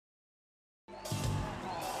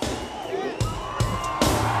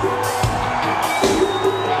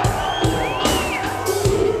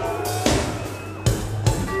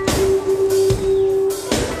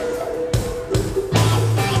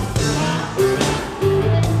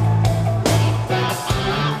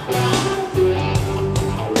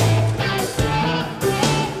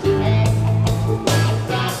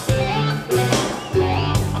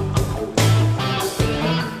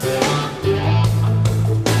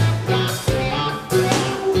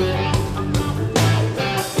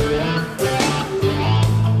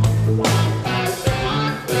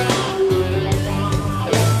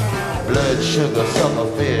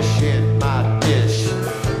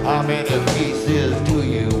is, do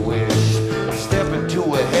you wish? Step into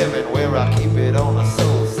a heaven where I keep it on the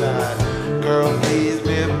soul side. Girl, please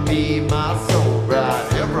be my soul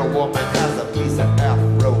bride. Every woman has a piece of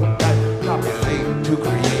afro type, copulate to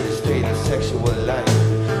create a state of sexual life.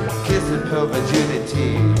 Kissing her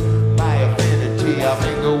virginity, my affinity, I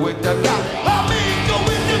mingle with the God. I mingle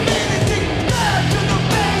with divinity. Love to the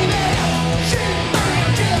baby. She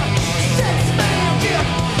magic, sex magic,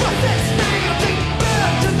 sex magic.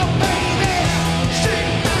 Love to the baby. She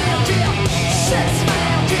magic, sex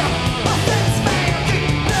magic, sex magic.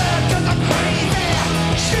 Love to the crazy.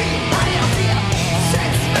 She magic,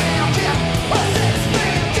 sex magic, sex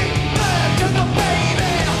magic. Love to the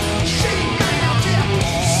baby. She magic,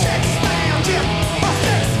 sex magic,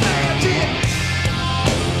 sex magic.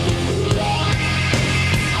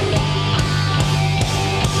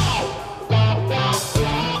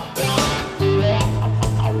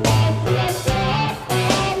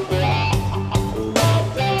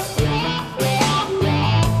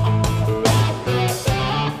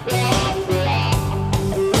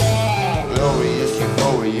 Glorious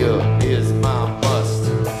euphoria is my must.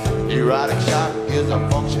 Erotic shock is a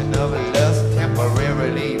function of lust.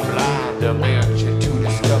 Temporarily blind dimension to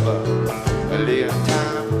discover. A live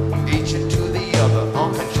time, each into the other.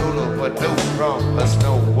 Uncontrollable no from a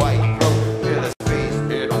snow white throat. In a space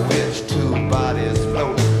in which two bodies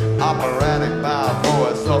float. Operatic by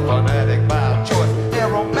voice or fanatic